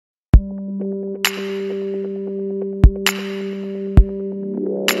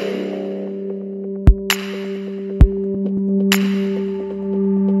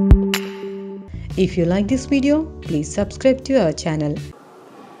If you like this video, please subscribe to our channel.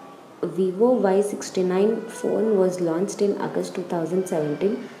 Vivo Y69 phone was launched in August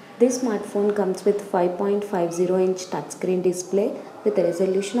 2017. This smartphone comes with 5.50-inch touchscreen display with a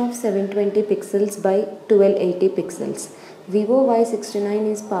resolution of 720 pixels by 1280 pixels. Vivo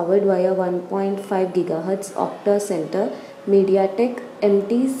Y69 is powered via 1.5 GHz octa-center MediaTek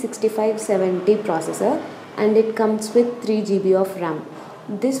MT6570 processor, and it comes with 3 GB of RAM.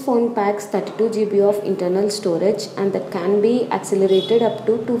 This phone packs 32 GB of internal storage, and that can be accelerated up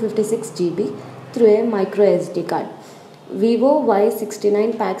to 256 GB through a microSD card. Vivo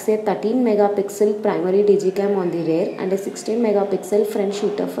Y69 packs a 13-megapixel primary digicam on the rear and a 16-megapixel front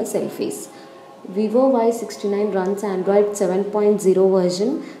shooter for selfies. Vivo Y69 runs Android 7.0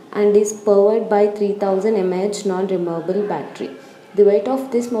 version and is powered by 3000 mAh non-removable battery. The weight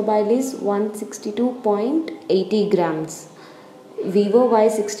of this mobile is 162.80 grams. Vivo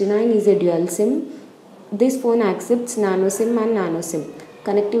Y69 is a dual SIM. This phone accepts nano SIM and nano SIM.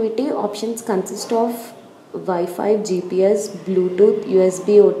 Connectivity options consist of Wi-Fi, GPS, Bluetooth,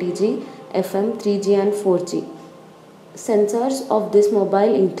 USB OTG, FM, 3G and 4G. Sensors of this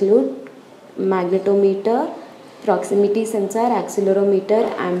mobile include magnetometer, proximity sensor, accelerometer,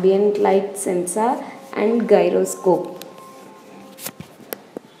 ambient light sensor and gyroscope.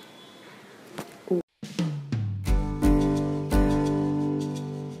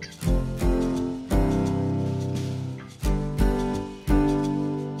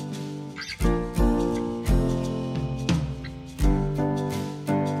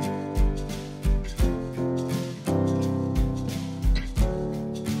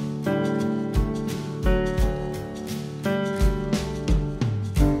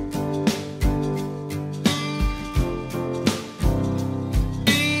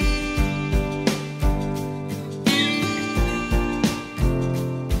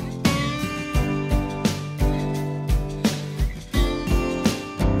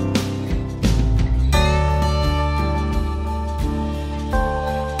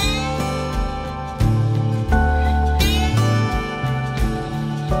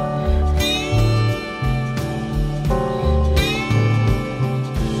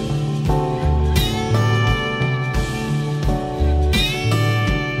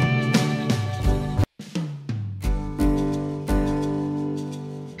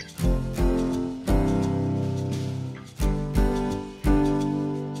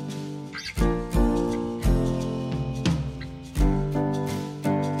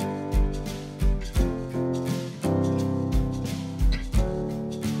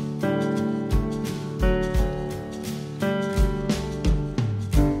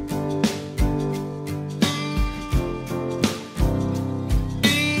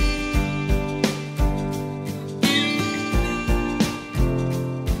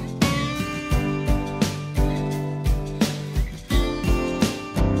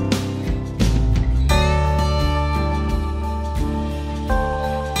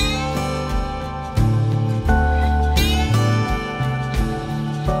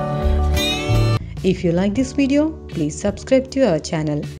 If you like this video, please subscribe to our channel.